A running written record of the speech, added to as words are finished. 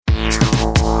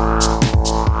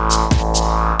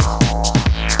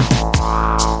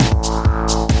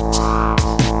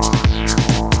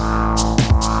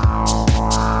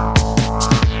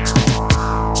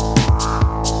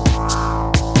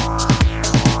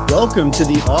Welcome to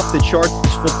the Off the Charts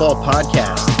Football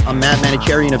Podcast. I'm Matt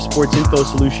Manicherian of Sports Info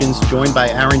Solutions, joined by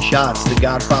Aaron Schatz, the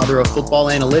godfather of football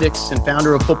analytics and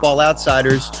founder of Football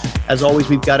Outsiders. As always,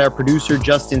 we've got our producer,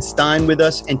 Justin Stein, with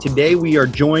us. And today we are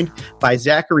joined by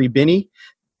Zachary Binney,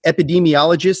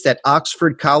 epidemiologist at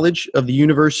Oxford College of the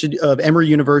University of Emory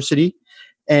University,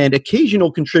 and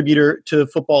occasional contributor to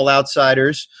Football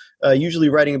Outsiders, usually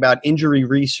writing about injury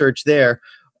research there.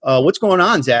 What's going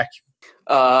on, Zach?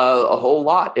 A whole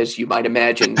lot, as you might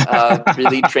imagine.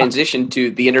 Really transitioned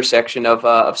to the intersection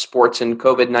of sports and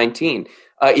COVID-19.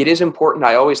 It is important.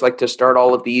 I always like to start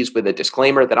all of these with a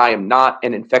disclaimer that I am not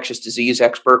an infectious disease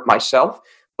expert myself,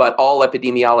 but all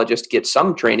epidemiologists get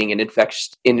some training in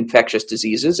infectious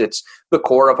diseases. It's the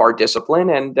core of our discipline,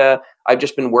 and I've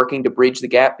just been working to bridge the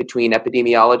gap between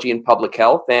epidemiology and public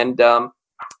health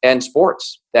and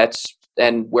sports.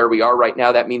 And where we are right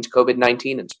now, that means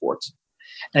COVID-19 in sports.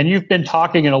 And you've been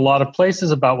talking in a lot of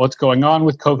places about what's going on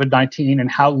with COVID-19 and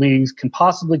how leagues can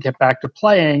possibly get back to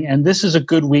playing. And this is a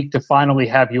good week to finally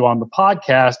have you on the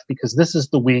podcast, because this is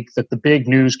the week that the big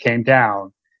news came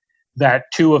down that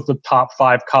 2 of the top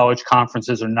 5 college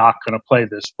conferences are not going to play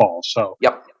this fall. So,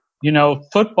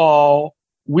 football,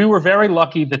 we were very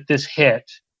lucky that this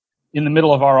hit in the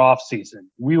middle of our off season.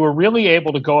 We were really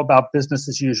able to go about business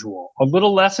as usual. A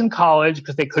little less in college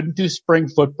because they couldn't do spring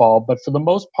football, but for the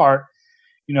most part,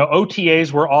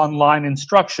 OTAs were online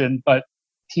instruction, but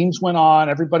teams went on,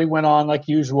 everybody went on like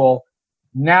usual.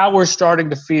 Now we're starting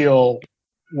to feel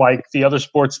like the other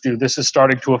sports do. This is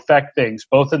starting to affect things,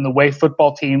 both in the way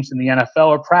football teams in the NFL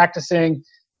are practicing,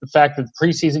 the fact that the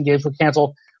preseason games were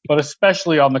canceled, but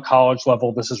especially on the college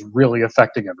level, this is really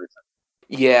affecting everything.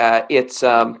 Yeah,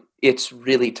 it's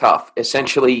really tough.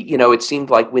 Essentially, it seemed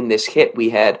like when this hit, we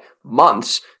had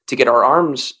months to get our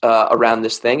arms around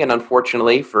this thing, and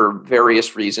unfortunately, for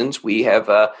various reasons, we have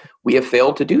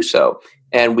failed to do so,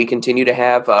 and we continue to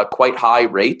have quite high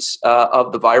rates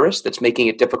of the virus. That's making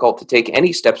it difficult to take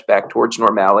any steps back towards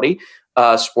normality.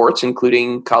 Sports,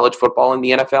 including college football and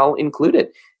the NFL, included.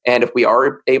 And if we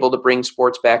are able to bring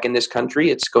sports back in this country,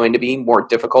 it's going to be more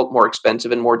difficult, more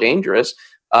expensive, and more dangerous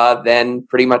than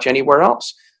pretty much anywhere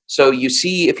else. So you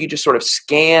see, if you just sort of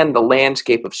scan the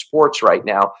landscape of sports right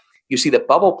now, you see that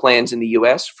bubble plans in the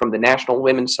U.S., from the National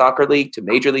Women's Soccer League to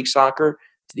Major League Soccer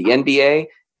to the NBA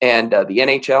and the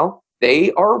NHL,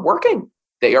 they are working.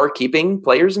 They are keeping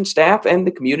players and staff and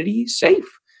the community safe.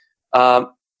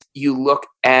 You look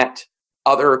at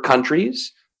other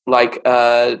countries like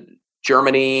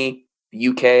Germany,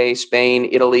 UK, Spain,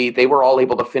 Italy, they were all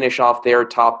able to finish off their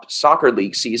top soccer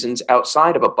league seasons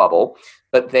outside of a bubble,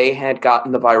 but they had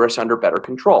gotten the virus under better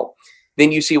control.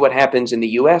 Then you see what happens in the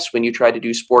U.S. when you try to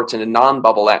do sports in a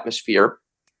non-bubble atmosphere.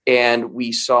 And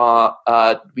we've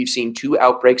seen 2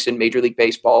 outbreaks in Major League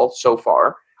Baseball so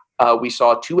far. We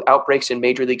saw 2 outbreaks in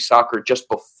Major League Soccer just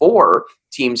before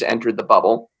teams entered the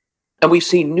bubble. And we've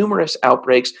seen numerous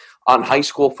outbreaks on high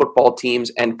school football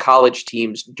teams and college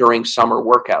teams during summer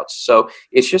workouts. So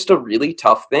it's just a really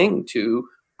tough thing to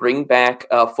bring back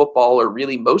football, or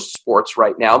really most sports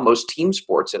right now, most team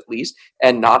sports at least,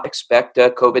 and not expect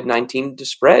COVID-19 to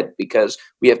spread, because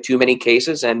we have too many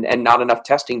cases and not enough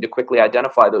testing to quickly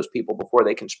identify those people before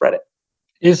they can spread it.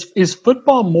 Is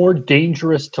football more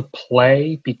dangerous to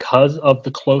play because of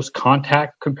the close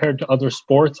contact compared to other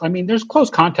sports? I mean, there's close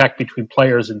contact between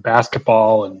players in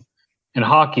basketball and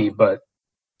hockey, but...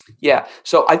 Yeah,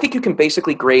 so I think you can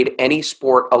basically grade any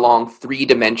sport along 3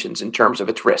 dimensions in terms of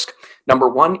its risk. Number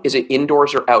 1, is it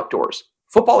indoors or outdoors?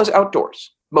 Football is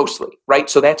outdoors, mostly, right?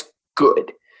 So that's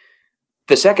good.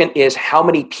 The second is how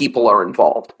many people are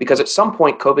involved, because at some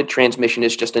point, COVID transmission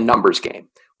is just a numbers game,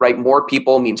 right? More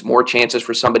people means more chances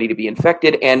for somebody to be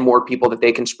infected and more people that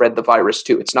they can spread the virus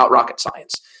to. It's not rocket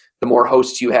science. The more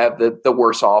hosts you have, the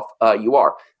worse off you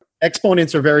are.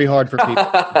 Exponents are very hard for people.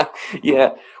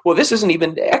 Yeah. Well, this isn't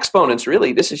even exponents,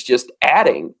 really. This is just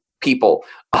adding people.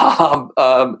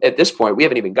 At this point, we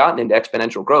haven't even gotten into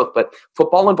exponential growth, but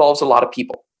football involves a lot of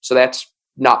people. So that's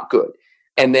not good.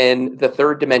 And then the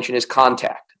third dimension is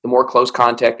contact. The more close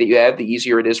contact that you have, the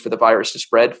easier it is for the virus to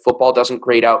spread. Football doesn't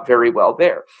grade out very well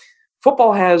there.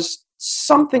 Football has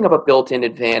something of a built-in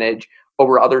advantage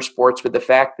over other sports with the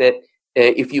fact that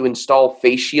if you install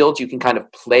face shields, you can kind of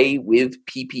play with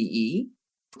PPE,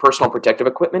 personal protective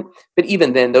equipment. But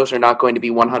even then, those are not going to be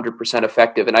 100%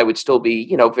 effective. And I would still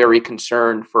be, very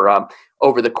concerned for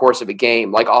over the course of a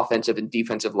game, like offensive and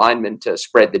defensive linemen to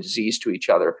spread the disease to each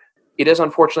other. It is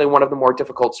unfortunately one of the more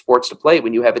difficult sports to play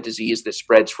when you have a disease that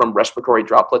spreads from respiratory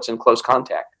droplets and close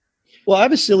contact. Well, I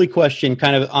have a silly question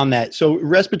kind of on that. So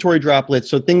respiratory droplets,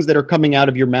 so things that are coming out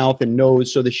of your mouth and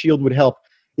nose, so the shield would help.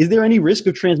 is there any risk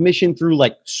of transmission through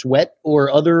like sweat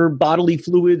or other bodily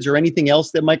fluids or anything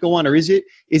else that might go on? Or is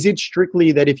it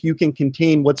strictly that if you can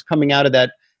contain what's coming out of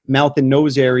that mouth and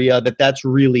nose area, that's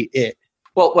really it?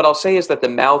 Well, what I'll say is that the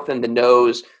mouth and the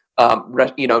nose,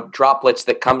 droplets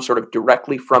that come sort of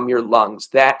directly from your lungs,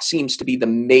 that seems to be the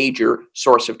major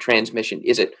source of transmission.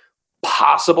 Is it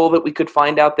possible that we could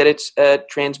find out that it's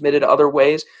transmitted other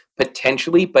ways?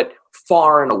 Potentially, but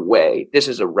far and away, this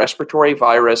is a respiratory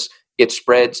virus. It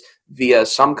spreads via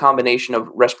some combination of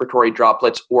respiratory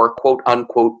droplets or quote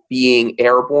unquote being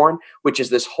airborne, which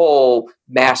is this whole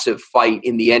massive fight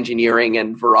in the engineering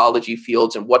and virology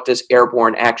fields. And what does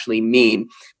airborne actually mean?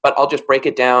 But I'll just break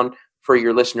it down for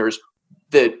your listeners.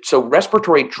 So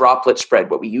respiratory droplet spread,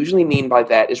 what we usually mean by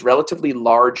that is relatively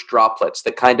large droplets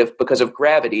that kind of, because of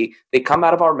gravity, they come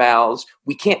out of our mouths.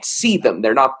 We can't see them.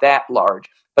 They're not that large,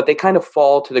 but they kind of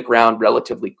fall to the ground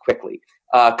relatively quickly,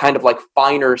 kind of like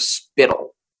finer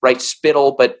spittle, right?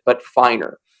 Spittle, but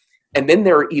finer. And then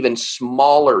there are even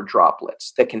smaller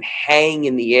droplets that can hang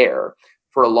in the air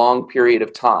for a long period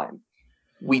of time.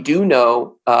 We do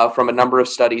know from a number of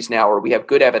studies now, or we have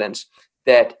good evidence,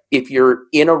 that if you're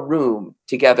in a room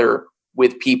together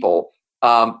with people,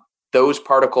 those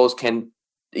particles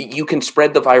you can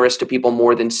spread the virus to people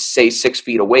more than, say, 6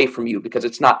 feet away from you, because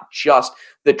it's not just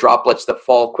the droplets that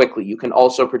fall quickly. You can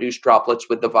also produce droplets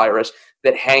with the virus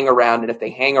that hang around, and if they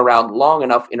hang around long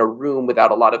enough in a room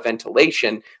without a lot of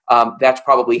ventilation, that's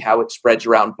probably how it spreads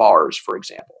around bars, for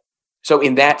example. So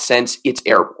in that sense, it's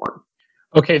airborne.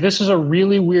 Okay, this is a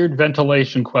really weird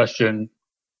ventilation question,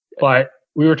 but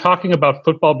we were talking about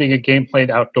football being a game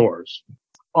played outdoors.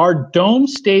 Are dome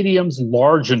stadiums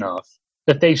large enough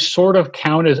that they sort of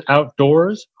count as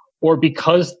outdoors, or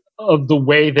because of the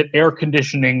way that air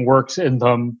conditioning works in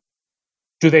them,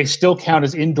 do they still count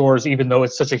as indoors even though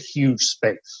it's such a huge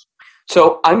space?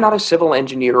 So I'm not a civil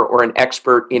engineer or an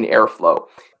expert in airflow.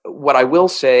 What I will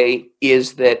say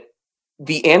is that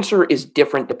the answer is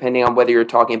different depending on whether you're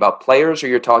talking about players or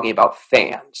you're talking about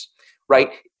fans,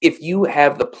 right? If you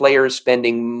have the players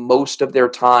spending most of their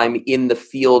time in the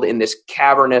field in this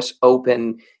cavernous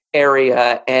open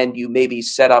area, and you maybe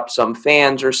set up some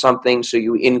fans or something so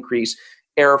you increase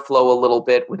airflow a little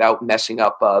bit without messing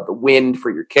up the wind for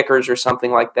your kickers or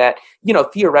something like that,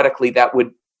 theoretically that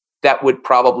would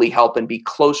probably help and be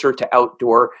closer to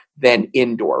outdoor than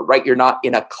indoor, right? You're not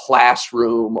in a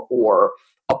classroom or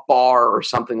a bar or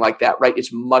something like that, right?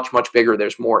 It's much, much bigger.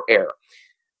 There's more air.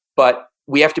 But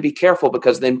we have to be careful,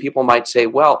 because then people might say,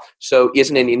 well, so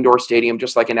isn't an indoor stadium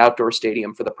just like an outdoor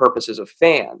stadium for the purposes of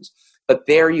fans? But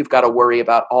there you've got to worry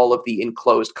about all of the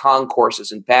enclosed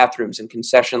concourses and bathrooms and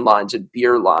concession lines and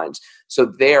beer lines. So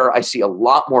there I see a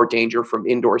lot more danger from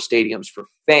indoor stadiums for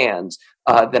fans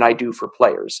than I do for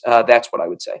players. That's what I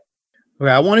would say.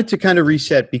 Okay, I wanted to kind of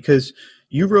reset, because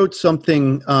you wrote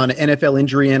something on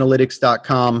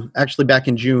NFLinjuryanalytics.com, actually back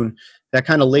in June, that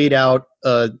kind of laid out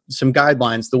some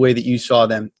guidelines the way that you saw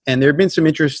them. And there have been some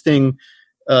interesting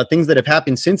things that have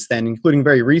happened since then, including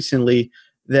very recently,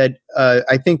 that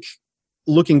I think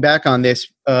looking back on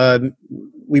this,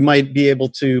 we might be able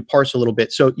to parse a little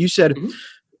bit. So you said,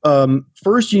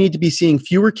 first, you need to be seeing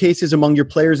fewer cases among your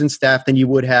players and staff than you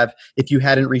would have if you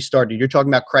hadn't restarted. You're talking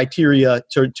about criteria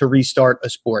to restart a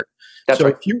sport. That's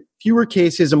right. Fewer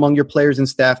cases among your players and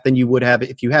staff than you would have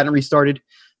if you hadn't restarted.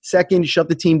 Second, shut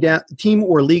the team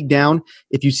or league down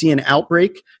if you see an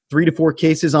outbreak, 3 to 4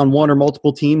 cases on one or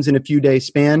multiple teams in a few days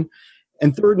span.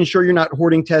 And third, ensure you're not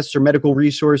hoarding tests or medical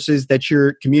resources that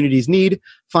your communities need.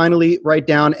 Finally, write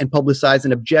down and publicize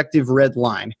an objective red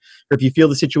line. Or if you feel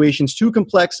the situation's too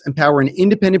complex, empower an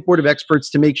independent board of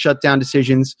experts to make shutdown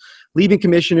decisions. Leaving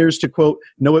commissioners to, quote,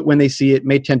 know it when they see it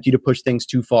may tempt you to push things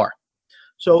too far.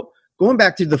 So going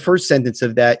back to the first sentence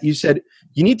of that, you said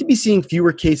you need to be seeing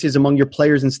fewer cases among your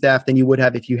players and staff than you would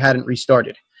have if you hadn't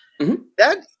restarted. Mm-hmm.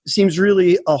 That seems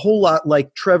really a whole lot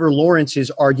like Trevor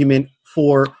Lawrence's argument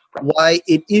for why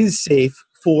it is safe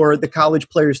for the college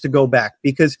players to go back,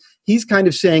 because he's kind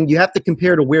of saying you have to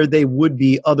compare to where they would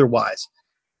be otherwise.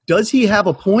 Does he have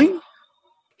a point?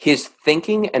 His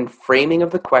thinking and framing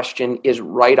of the question is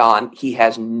right on. He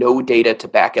has no data to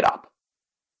back it up.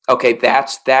 Okay,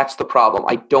 that's the problem.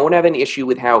 I don't have an issue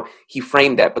with how he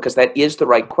framed that, because that is the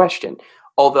right question.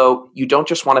 Although you don't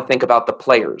just want to think about the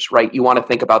players, right? You want to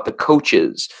think about the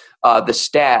coaches, the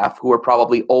staff, who are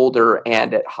probably older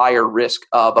and at higher risk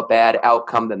of a bad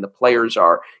outcome than the players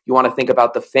are. You want to think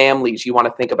about the families. You want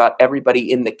to think about everybody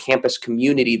in the campus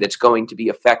community that's going to be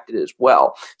affected as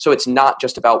well. So it's not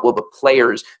just about, will the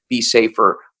players be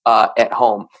safer at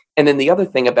home? And then the other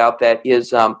thing about that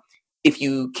is if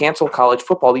you cancel college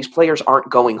football, these players aren't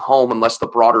going home unless the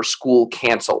broader school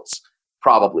cancels,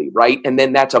 probably, right? And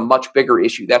then that's a much bigger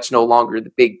issue. That's no longer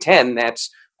the Big Ten. That's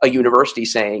a university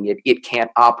saying it can't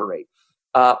operate.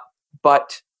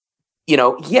 But,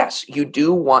 yes, you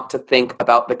do want to think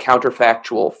about the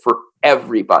counterfactual for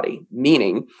everybody,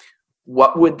 meaning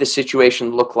what would the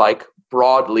situation look like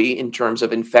broadly in terms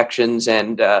of infections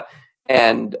and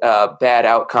bad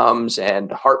outcomes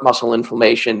and heart muscle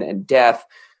inflammation and death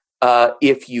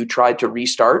if you tried to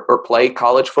restart or play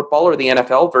college football or the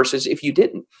NFL versus if you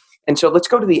didn't. And so let's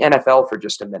go to the NFL for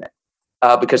just a minute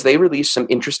because they released some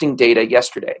interesting data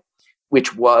yesterday,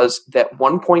 which was that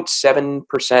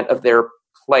 1.7% of their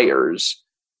players,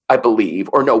 I believe,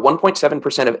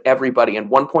 1.7% of everybody and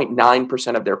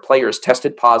 1.9% of their players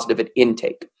tested positive at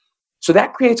intake. So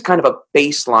that creates kind of a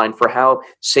baseline for how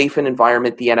safe an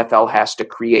environment the NFL has to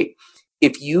create.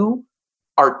 If you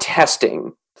are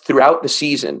testing throughout the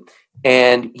season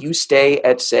and you stay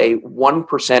at, say,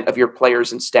 1% of your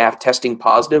players and staff testing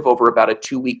positive over about a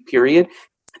 2-week period,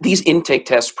 these intake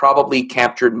tests probably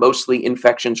captured mostly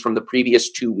infections from the previous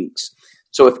 2 weeks.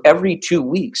 So if every 2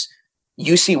 weeks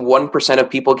you see 1% of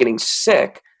people getting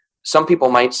sick, some people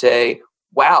might say,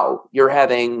 wow, you're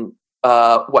having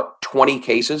 20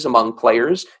 cases among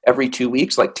players every 2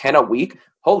 weeks, like 10 a week.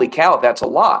 Holy cow, that's a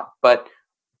lot. But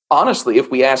honestly,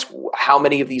 if we ask how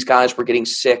many of these guys were getting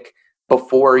sick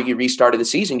before you restarted the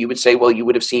season, you would say, well, you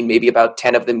would have seen maybe about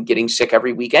 10 of them getting sick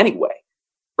every week anyway.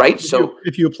 Right. So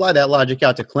if you apply that logic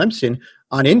out to Clemson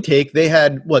on intake, they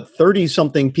had 30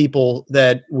 something people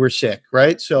that were sick.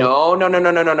 Right. So no.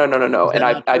 And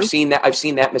I've seen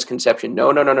that misconception.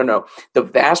 No. The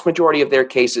vast majority of their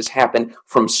cases happen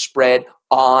from spread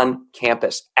on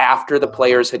campus after the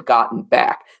players had gotten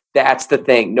back. That's the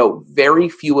thing. No, very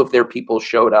few of their people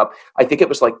showed up. I think it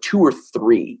was like 2 or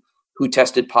 3 who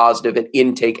tested positive at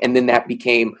intake. And then that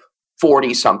became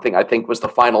 40 something, I think was the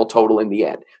final total in the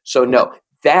end. So no.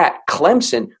 That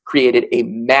Clemson created a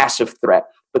massive threat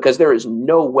because there is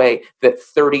no way that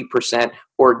 30%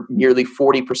 or nearly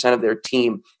 40% of their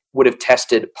team would have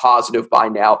tested positive by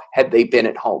now had they been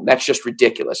at home. That's just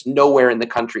ridiculous. Nowhere in the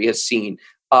country has seen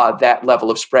that level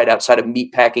of spread outside of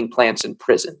meatpacking plants and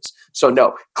prisons. So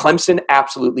no, Clemson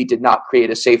absolutely did not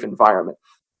create a safe environment.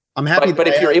 I'm happy. But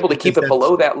if you're able to keep it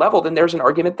below that level, then there's an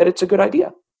argument that it's a good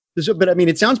idea. But I mean,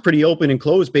 it sounds pretty open and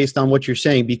closed based on what you're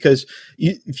saying, because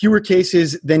fewer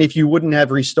cases than if you wouldn't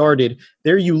have restarted.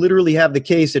 There you literally have the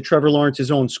case at Trevor Lawrence's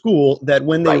own school that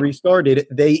when they restarted,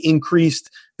 they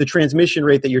increased the transmission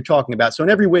rate that you're talking about. So in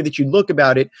every way that you look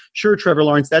about it, sure, Trevor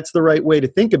Lawrence, that's the right way to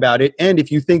think about it. And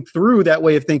if you think through that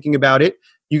way of thinking about it,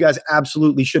 you guys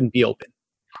absolutely shouldn't be open.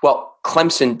 Well,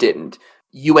 Clemson didn't.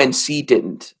 UNC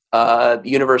didn't. The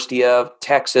University of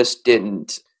Texas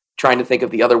didn't. Trying to think of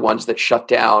the other ones that shut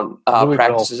down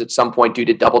practices at some point due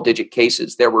to double-digit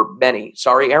cases. There were many.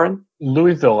 Sorry, Aaron?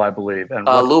 Louisville, I believe. And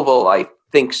Louisville, I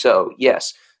think so,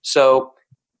 yes. So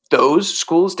those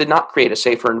schools did not create a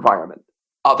safer environment.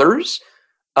 Others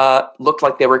looked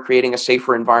like they were creating a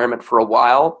safer environment for a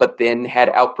while, but then had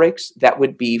outbreaks. That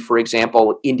would be, for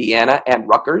example, Indiana and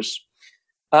Rutgers.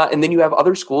 And then you have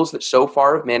other schools that so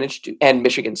far have managed to, and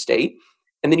Michigan State.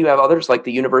 And then you have others like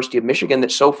the University of Michigan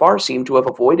that so far seem to have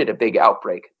avoided a big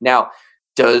outbreak. Now,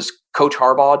 does Coach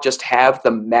Harbaugh just have the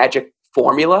magic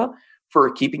formula for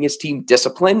keeping his team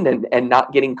disciplined and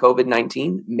not getting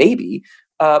COVID-19? Maybe.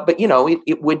 But,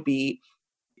 it would be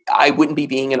 – I wouldn't be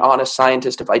being an honest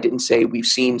scientist if I didn't say we've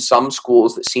seen some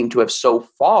schools that seem to have so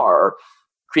far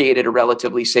created a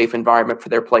relatively safe environment for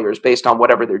their players based on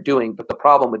whatever they're doing. But the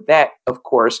problem with that, of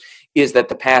course, is that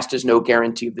the past is no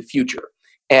guarantee of the future.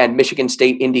 And Michigan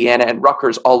State, Indiana, and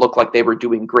Rutgers all look like they were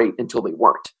doing great until they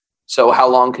weren't. So how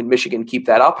long can Michigan keep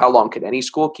that up? How long can any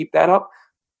school keep that up?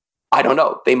 I don't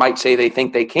know. They might say they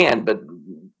think they can, but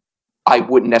I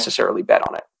wouldn't necessarily bet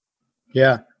on it.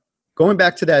 Yeah. Going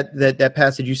back to that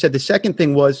passage, you said the second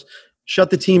thing was shut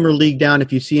the team or league down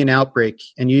if you see an outbreak.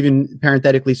 And you even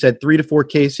parenthetically said 3 to 4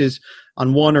 cases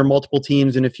on one or multiple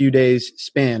teams in a few days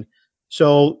span.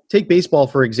 So take baseball,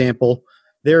 for example.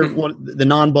 They're the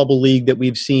non-bubble league that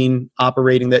we've seen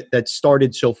operating that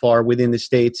started so far within the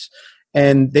States.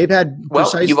 And they've had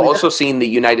you've also seen the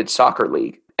United Soccer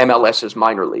League, MLS's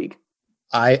minor league.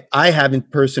 I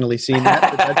haven't personally seen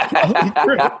that.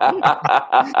 But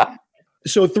that's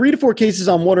so 3 to 4 cases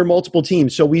on one or multiple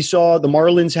teams. So we saw the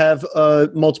Marlins have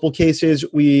multiple cases.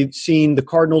 We've seen the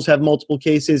Cardinals have multiple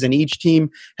cases, and each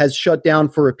team has shut down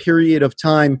for a period of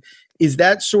time. Is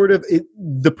that sort of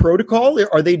the protocol?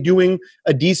 Are they doing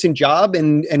a decent job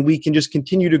and we can just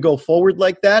continue to go forward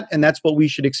like that? And that's what we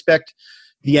should expect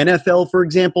the NFL, for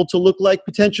example, to look like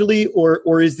potentially,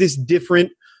 or is this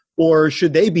different, or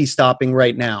should they be stopping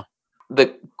right now?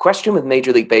 The question with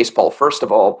Major League Baseball, first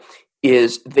of all,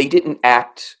 is they didn't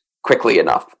act quickly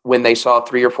enough when they saw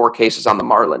 3 or 4 cases on the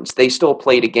Marlins. They still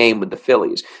played a game with the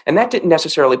Phillies. And that didn't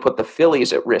necessarily put the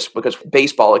Phillies at risk because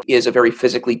baseball is a very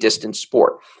physically distant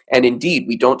sport. And indeed,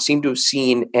 we don't seem to have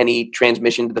seen any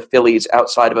transmission to the Phillies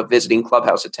outside of a visiting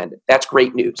clubhouse attendant. That's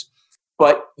great news.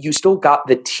 But you still got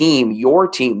the team, your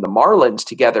team, the Marlins,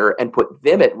 together and put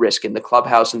them at risk in the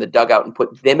clubhouse and the dugout and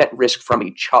put them at risk from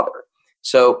each other.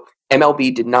 So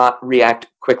MLB did not react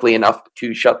quickly enough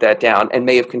to shut that down and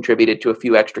may have contributed to a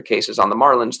few extra cases on the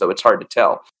Marlins, though it's hard to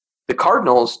tell. The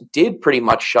Cardinals did pretty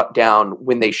much shut down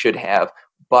when they should have,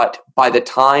 but by the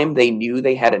time they knew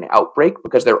they had an outbreak,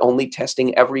 because they're only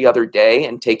testing every other day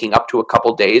and taking up to a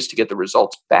couple days to get the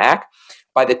results back,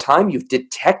 by the time you've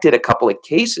detected a couple of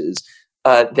cases,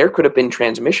 there could have been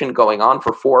transmission going on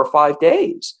for 4 or 5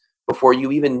 days before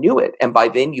you even knew it. And by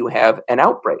then you have an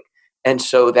outbreak. And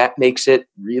so that makes it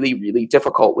really, really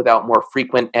difficult without more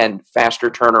frequent and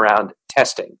faster turnaround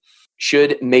testing.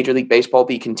 Should Major League Baseball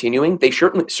be continuing? They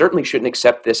certainly shouldn't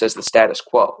accept this as the status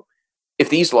quo. If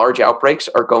these large outbreaks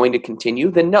are going to continue,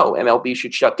 then no, MLB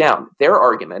should shut down. Their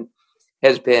argument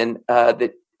has been that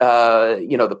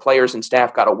the players and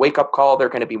staff got a wake-up call. They're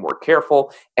going to be more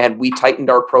careful, and we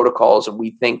tightened our protocols, and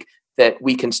we think that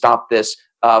we can stop this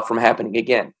from happening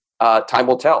again. Time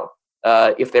will tell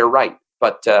if they're right.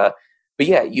 But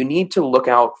yeah, you need to look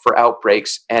out for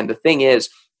outbreaks. And the thing is,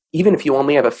 even if you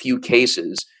only have a few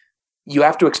cases, you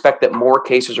have to expect that more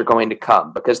cases are going to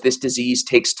come because this disease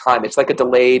takes time. It's like a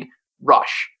delayed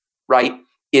rush, right?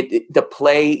 The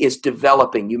play is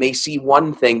developing. You may see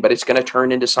one thing, but it's going to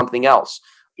turn into something else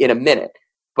in a minute.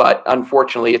 But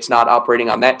unfortunately, it's not operating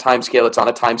on that time scale. It's on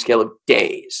a time scale of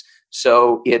days.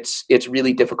 So it's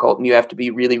really difficult, and you have to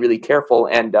be really, really careful.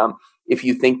 And if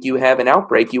you think you have an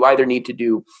outbreak, you either need to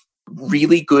do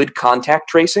really good contact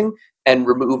tracing and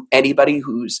remove anybody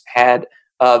who's had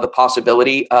the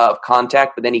possibility of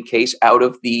contact with any case out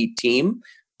of the team,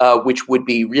 which would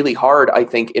be really hard, I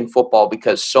think, in football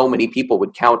because so many people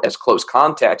would count as close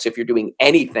contacts if you're doing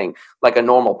anything like a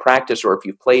normal practice or if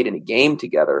you've played in a game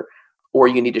together, or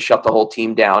you need to shut the whole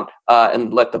team down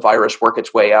and let the virus work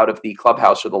its way out of the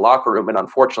clubhouse or the locker room. And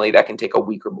unfortunately, that can take a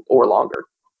week or longer.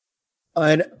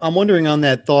 And I'm wondering on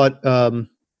that thought,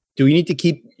 do we need to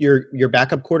keep your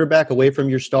backup quarterback away from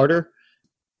your starter?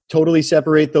 Totally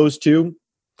separate those two?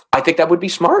 I think that would be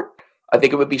smart. I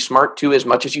think it would be smart to, as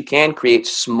much as you can, create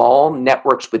small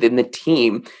networks within the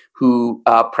team who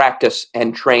practice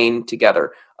and train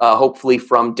together, hopefully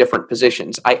from different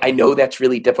positions. I know that's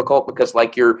really difficult because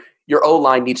like your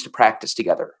O-line needs to practice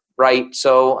together, right?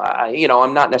 So,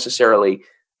 I'm not necessarily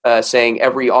saying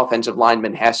every offensive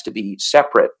lineman has to be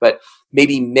separate, but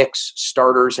maybe mix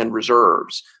starters and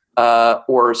reserves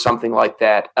or something like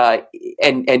that,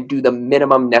 and do the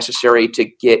minimum necessary to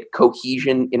get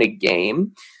cohesion in a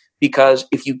game. Because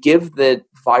if you give the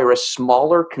virus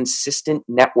smaller, consistent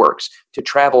networks to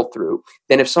travel through,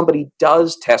 then if somebody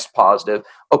does test positive,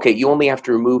 okay, you only have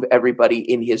to remove everybody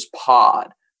in his pod,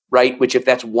 right? Which if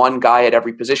that's one guy at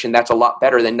every position, that's a lot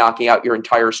better than knocking out your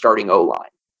entire starting O-line.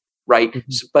 Right.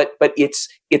 Mm-hmm. But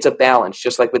it's a balance,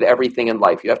 just like with everything in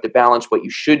life. You have to balance what you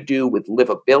should do with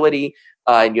livability,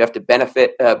 and you have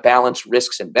to balance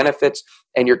risks and benefits.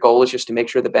 And your goal is just to make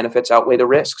sure the benefits outweigh the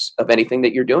risks of anything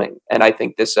that you're doing. And I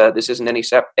think this isn't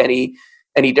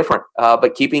any different.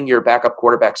 But keeping your backup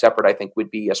quarterback separate, I think,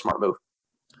 would be a smart move.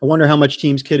 I wonder how much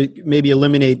teams could maybe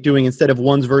eliminate doing, instead of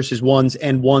ones versus ones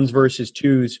and ones versus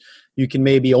twos, you can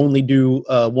maybe only do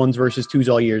ones versus twos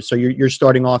all year. So your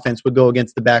starting offense would go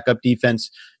against the backup defense.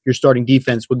 Your starting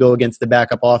defense would go against the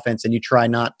backup offense, and you try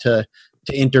not to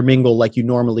intermingle like you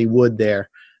normally would there.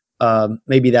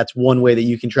 Maybe that's one way that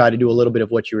you can try to do a little bit of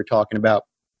what you were talking about.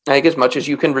 I think as much as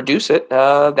you can reduce it,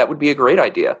 that would be a great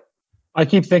idea. I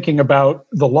keep thinking about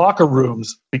the locker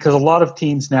rooms because a lot of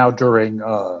teams now during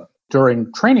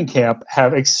training camp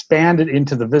have expanded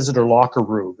into the visitor locker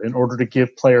room in order to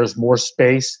give players more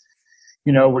space,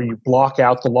 where you block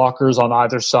out the lockers on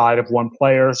either side of one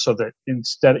player so that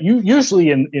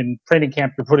usually in training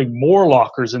camp, you're putting more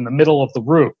lockers in the middle of the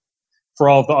room for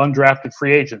all the undrafted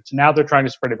free agents. Now they're trying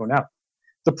to spread everyone out.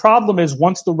 The problem is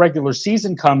once the regular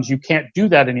season comes, you can't do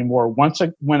that anymore.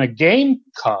 When a game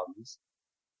comes,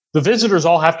 the visitors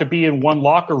all have to be in one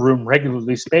locker room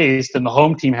regularly spaced, and the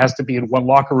home team has to be in one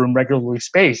locker room regularly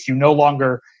spaced. You no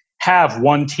longer have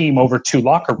one team over two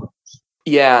locker rooms.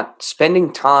 Yeah,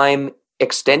 spending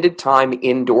extended time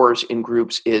indoors in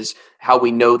groups is how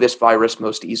we know this virus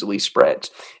most easily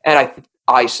spreads. And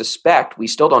I suspect, we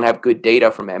still don't have good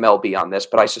data from MLB on this,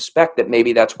 but I suspect that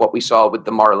maybe that's what we saw with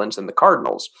the Marlins and the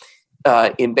Cardinals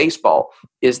in baseball,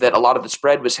 is that a lot of the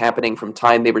spread was happening from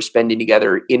time they were spending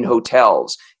together in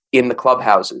hotels, in the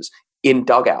clubhouses, in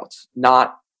dugouts,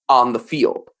 not on the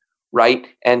field, right?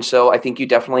 And so I think you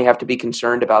definitely have to be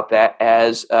concerned about that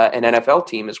as an NFL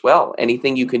team as well.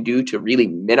 Anything you can do to really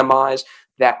minimize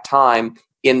that time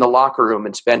in the locker room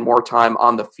and spend more time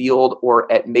on the field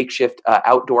or at makeshift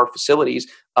outdoor facilities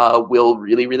will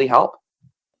really, really help.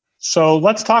 So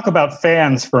let's talk about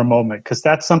fans for a moment, because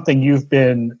that's something you've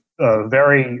been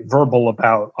very verbal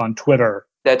about on Twitter.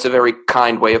 That's a very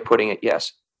kind way of putting it,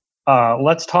 yes.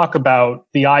 Let's talk about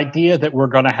the idea that we're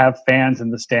going to have fans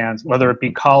in the stands, whether it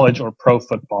be college or pro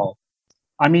football.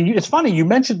 I mean, it's funny, you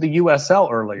mentioned the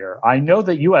USL earlier. I know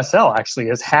that USL actually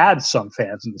has had some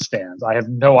fans in the stands. I have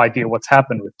no idea what's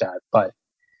happened with that. But,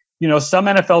 you know, some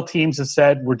NFL teams have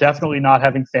said we're definitely not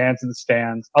having fans in the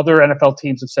stands. Other NFL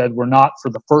teams have said we're not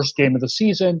for the first game of the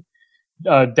season.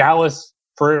 Dallas,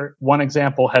 for one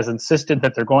example, has insisted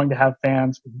that they're going to have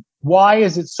fans. Why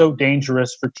is it so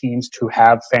dangerous for teams to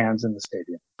have fans in the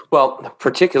stadium? Well,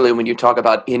 particularly when you talk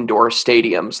about indoor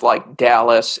stadiums like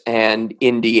Dallas and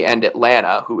Indy and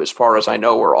Atlanta, who, as far as I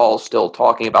know, are all still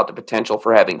talking about the potential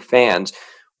for having fans.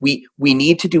 We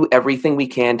need to do everything we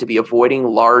can to be avoiding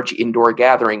large indoor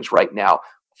gatherings right now.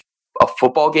 A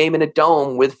football game in a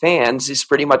dome with fans is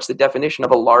pretty much the definition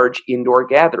of a large indoor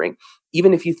gathering.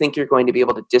 Even if you think you're going to be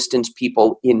able to distance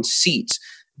people in seats,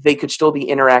 they could still be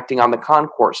interacting on the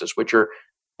concourses, which are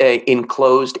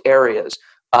enclosed areas.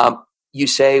 You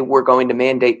say we're going to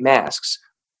mandate masks.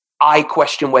 I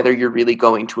question whether you're really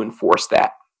going to enforce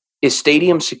that. Is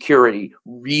stadium security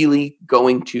really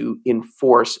going to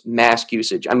enforce mask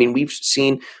usage? I mean, we've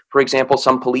seen, for example,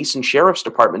 some police and sheriff's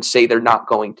departments say they're not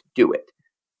going to do it.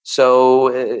 So,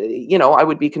 I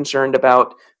would be concerned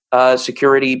about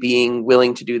security being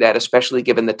willing to do that, especially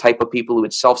given the type of people who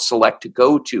would self-select to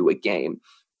go to a game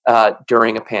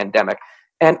during a pandemic.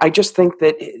 And I just think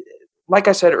that, like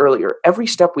I said earlier, every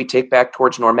step we take back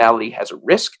towards normality has a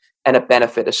risk and a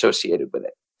benefit associated with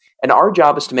it. And our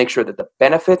job is to make sure that the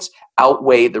benefits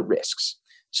outweigh the risks.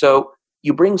 So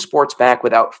you bring sports back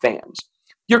without fans.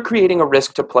 You're creating a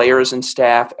risk to players and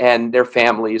staff and their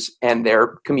families and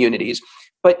their communities.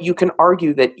 But you can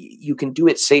argue that you can do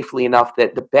it safely enough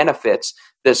that the benefits,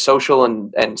 the social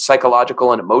and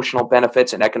psychological and emotional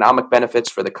benefits and economic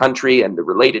benefits for the country and the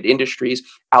related industries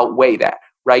outweigh that.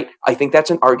 Right? I think that's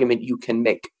an argument you can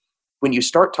make. When you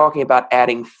start talking about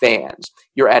adding fans,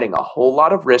 you're adding a whole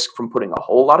lot of risk from putting a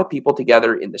whole lot of people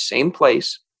together in the same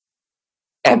place.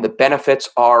 And the benefits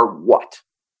are what?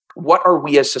 What are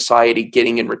we as society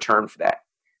getting in return for that?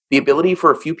 The ability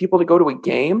for a few people to go to a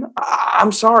game?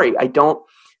 I'm sorry, I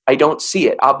don't see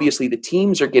it. Obviously, the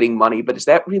teams are getting money, but is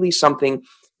that really something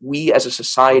we as a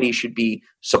society should be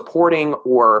supporting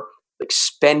or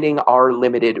spending our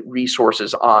limited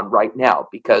resources on right now?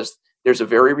 Because there's a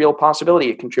very real possibility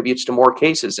it contributes to more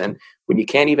cases. And when you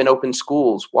can't even open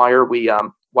schools, why are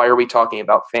we talking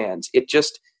about fans? It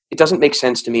doesn't make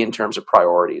sense to me in terms of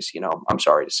priorities. I'm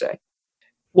sorry to say.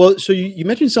 Well, so you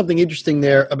mentioned something interesting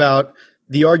there about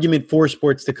the argument for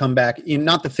sports to come back, in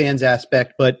not the fans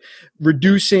aspect, but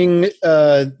reducing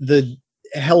the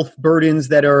health burdens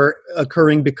that are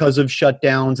occurring because of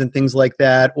shutdowns and things like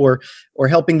that, or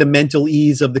helping the mental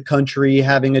ease of the country,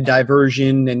 having a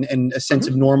diversion and a sense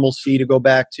of normalcy to go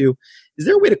back to. Is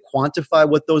there a way to quantify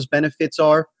what those benefits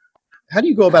are? How do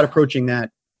you go about approaching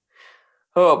that?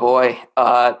 Oh boy,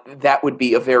 that would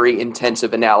be a very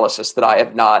intensive analysis that I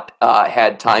have not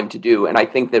had time to do, and I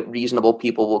think that reasonable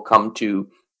people will come to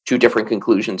different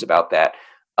conclusions about that.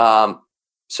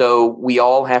 So we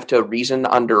all have to reason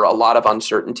under a lot of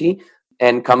uncertainty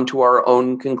and come to our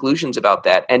own conclusions about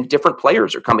that. And different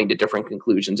players are coming to different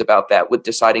conclusions about that with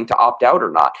deciding to opt out or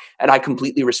not. And I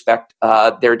completely respect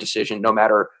their decision, no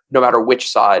matter which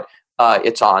side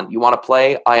it's on. You want to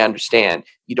play? I understand.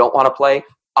 You don't want to play?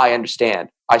 I understand.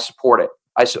 I support it.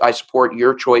 I support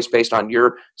your choice based on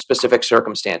your specific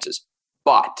circumstances.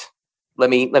 But let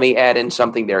me add in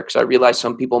something there, because I realize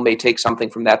some people may take something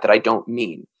from that I don't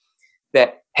mean.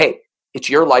 That, hey, it's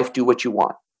your life, do what you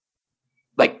want.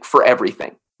 Like for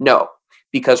everything. No,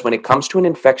 because when it comes to an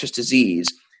infectious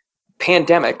disease,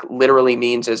 pandemic literally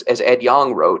means, as Ed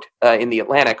Yong wrote in The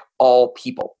Atlantic, all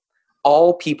people.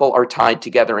 All people are tied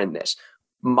together in this.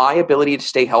 My ability to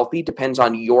stay healthy depends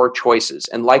on your choices.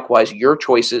 And likewise, your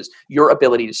choices, your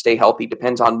ability to stay healthy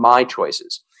depends on my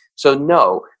choices. So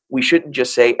no, we shouldn't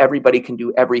just say everybody can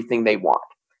do everything they want.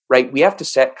 Right? We have to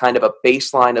set kind of a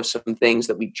baseline of some things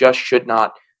that we just should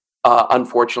not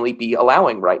unfortunately be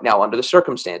allowing right now under the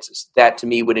circumstances. That to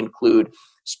me would include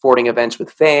sporting events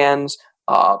with fans,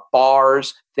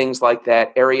 bars, things like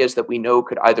that, areas that we know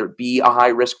could either be a high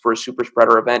risk for a super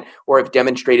spreader event or have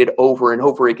demonstrated over and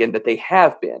over again that they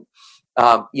have been.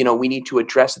 We need to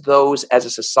address those as a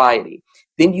society.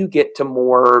 Then you get to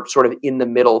more sort of in the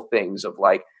middle things of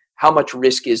like, how much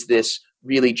risk is this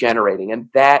really generating? And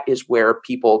that is where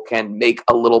people can make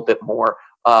a little bit more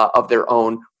of their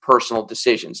own personal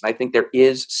decisions. And I think there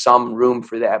is some room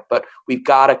for that, but we've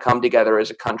got to come together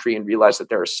as a country and realize that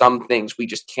there are some things we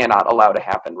just cannot allow to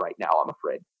happen right now, I'm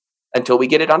afraid, until we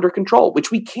get it under control,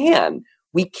 which we can.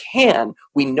 We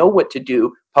know what to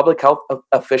do. Public health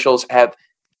officials have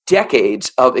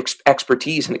decades of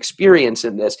expertise and experience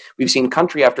in this. We've seen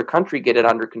country after country get it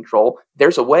under control.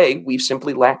 There's a way. We've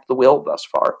simply lacked the will thus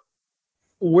far.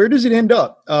 Where does it end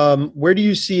up? Where do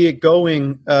you see it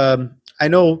going? I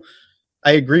know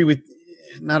I agree with,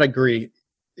 not agree.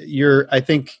 I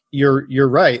think you're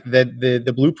right that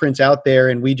the blueprint's out there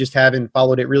and we just haven't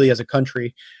followed it really as a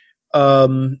country.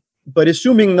 But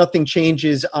assuming nothing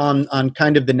changes on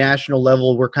kind of the national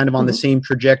level, we're kind of on the same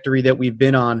trajectory that we've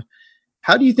been on.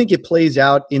 How do you think it plays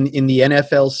out in the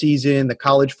NFL season, the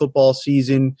college football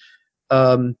season?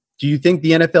 Do you think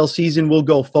the NFL season will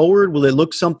go forward? Will it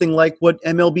look something like what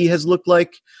MLB has looked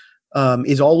like?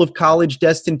 Is all of college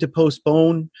destined to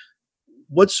postpone?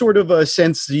 What sort of a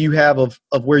sense do you have of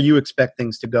where you expect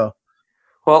things to go?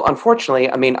 Well, unfortunately,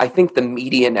 I think the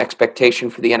median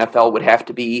expectation for the NFL would have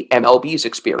to be MLB's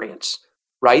experience,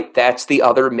 right? That's the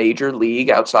other major league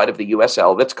outside of the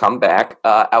USL that's come back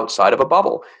outside of a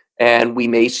bubble. And we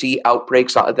may see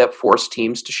outbreaks that force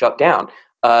teams to shut down.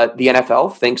 The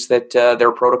NFL thinks that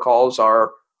their protocols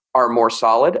are more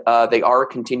solid. They are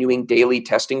continuing daily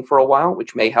testing for a while,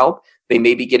 which may help. They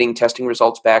may be getting testing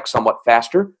results back somewhat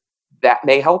faster. That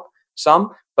may help some,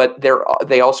 but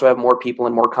they also have more people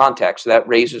and more contacts, so that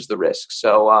raises the risk.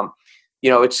 So,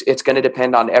 it's going to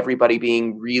depend on everybody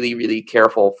being really, really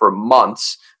careful for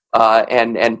months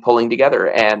and pulling together,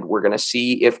 and we're going to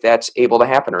see if that's able to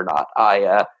happen or not.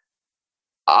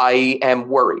 I am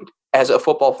worried. As a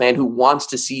football fan who wants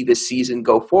to see this season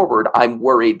go forward, I'm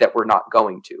worried that we're not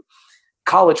going to.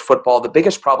 College football, the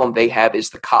biggest problem they have is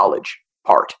the college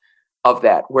part of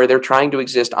that, where they're trying to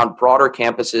exist on broader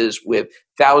campuses with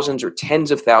thousands or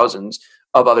tens of thousands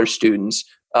of other students,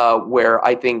 where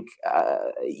I think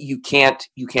you can't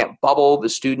bubble the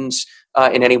students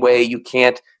in any way. You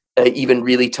can't even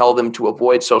really tell them to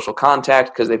avoid social contact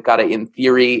because they've got to, in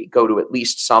theory, go to at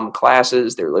least some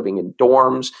classes. They're living in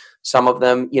dorms. Some of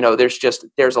them,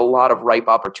 there's a lot of ripe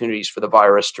opportunities for the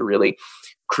virus to really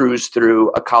cruise through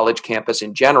a college campus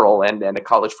in general, and a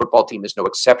college football team is no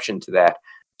exception to that.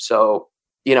 So,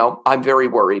 I'm very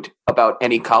worried about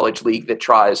any college league that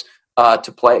tries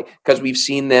to play, because we've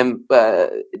seen them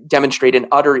demonstrate an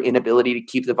utter inability to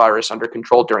keep the virus under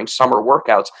control during summer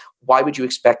workouts. Why would you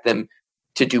expect them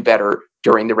to do better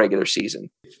during the regular season?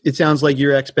 It sounds like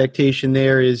your expectation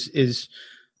there is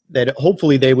that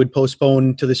hopefully they would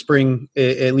postpone to the spring,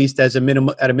 at least at a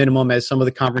minimum, as some of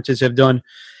the conferences have done.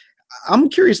 I'm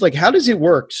curious, how does it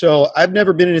work? So I've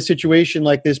never been in a situation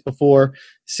like this before.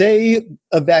 Say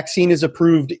a vaccine is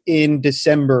approved in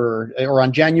December or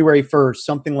on January 1st,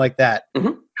 something like that.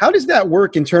 Mm-hmm. How does that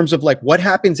work in terms of what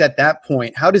happens at that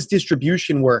point? How does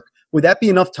distribution work? Would that be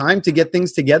enough time to get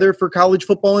things together for college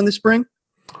football in the spring?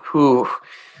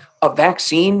 A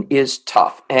vaccine is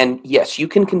tough. And yes, you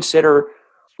can consider,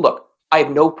 look, I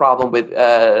have no problem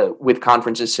with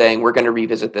conferences saying we're going to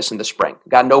revisit this in the spring.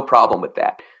 Got no problem with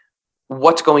that.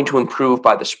 What's going to improve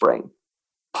by the spring?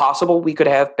 Possible we could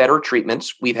have better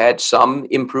treatments. We've had some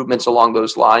improvements along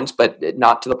those lines, but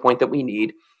not to the point that we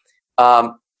need.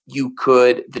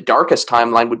 The darkest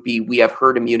timeline would be we have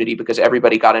herd immunity because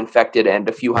everybody got infected and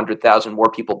a few 100,000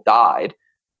 more people died,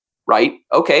 right?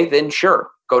 Okay, then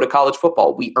sure, go to college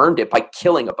football. We earned it by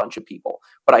killing a bunch of people,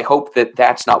 but I hope that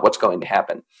that's not what's going to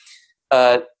happen.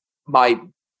 My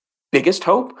biggest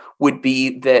hope would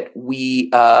be that we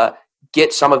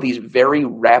get some of these very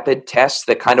rapid tests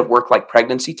that kind of work like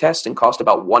pregnancy tests and cost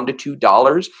about $1 to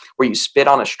 $2, where you spit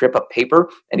on a strip of paper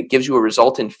and it gives you a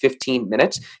result in 15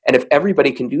 minutes. And if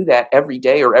everybody can do that every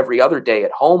day or every other day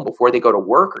at home before they go to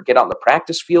work or get on the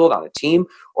practice field on a team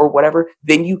or whatever,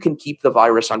 then you can keep the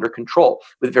virus under control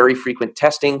with very frequent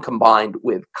testing combined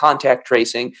with contact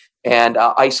tracing and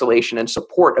isolation and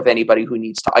support of anybody who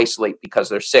needs to isolate because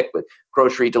they're sick, with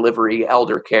grocery delivery,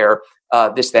 elder care,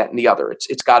 this, that, and the other.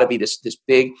 It's got to be this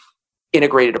big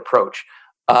integrated approach.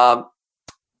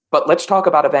 But let's talk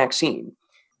about a vaccine.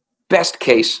 Best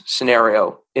case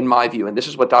scenario in my view, and this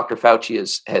is what Dr.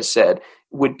 Fauci has said,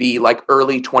 would be like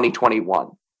early 2021,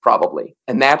 probably.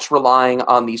 And that's relying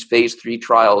on these phase 3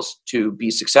 trials to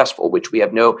be successful, which we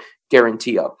have no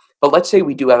guarantee of. But let's say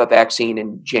we do have a vaccine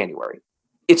in January.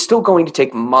 It's still going to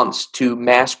take months to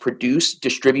mass produce,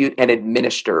 distribute, and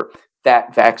administer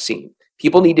that vaccine.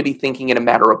 People need to be thinking in a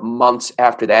matter of months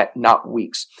after that, not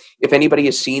weeks. If anybody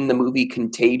has seen the movie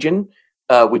Contagion,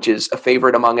 which is a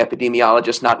favorite among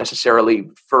epidemiologists, not necessarily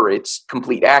for its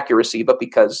complete accuracy, but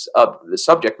because of the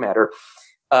subject matter,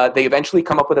 they eventually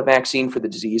come up with a vaccine for the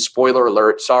disease. Spoiler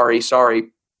alert, sorry.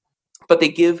 But they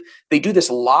do this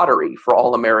lottery for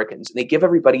all Americans, and they give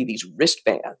everybody these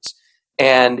wristbands.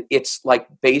 And it's like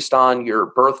based on your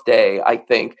birthday, I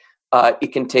think,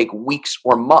 it can take weeks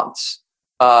or months.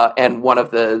 And one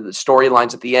of the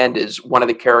storylines at the end is one of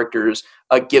the characters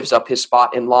gives up his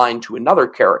spot in line to another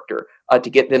character to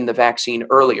get them the vaccine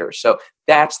earlier. So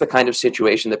that's the kind of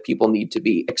situation that people need to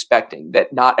be expecting,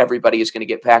 that not everybody is going to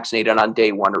get vaccinated on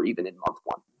day 1 or even in month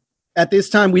 1. At this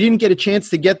time, we didn't get a chance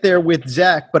to get there with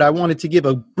Zach, but I wanted to give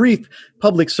a brief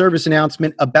public service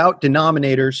announcement about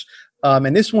denominators.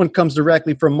 And this one comes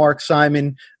directly from Mark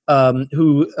Simon,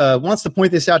 who wants to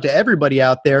point this out to everybody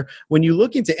out there. When you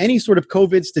look into any sort of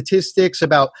COVID statistics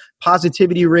about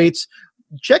positivity rates,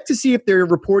 check to see if they're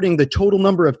reporting the total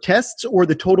number of tests or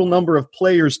the total number of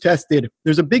players tested.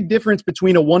 There's a big difference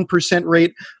between a 1%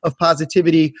 rate of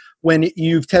positivity when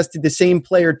you've tested the same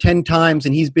player 10 times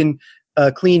and he's been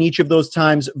clean each of those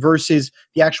times versus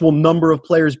the actual number of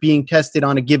players being tested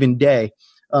on a given day.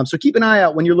 So keep an eye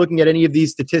out when you're looking at any of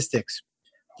these statistics.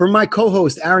 For my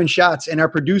co-host, Aaron Schatz, and our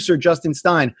producer, Justin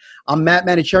Stein, I'm Matt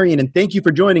Manicherian, and thank you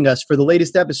for joining us for the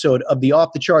latest episode of the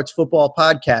Off the Charts Football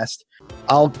Podcast.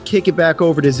 I'll kick it back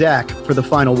over to Zach for the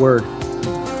final word.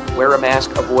 Wear a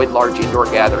mask, avoid large indoor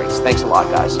gatherings. Thanks a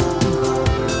lot, guys.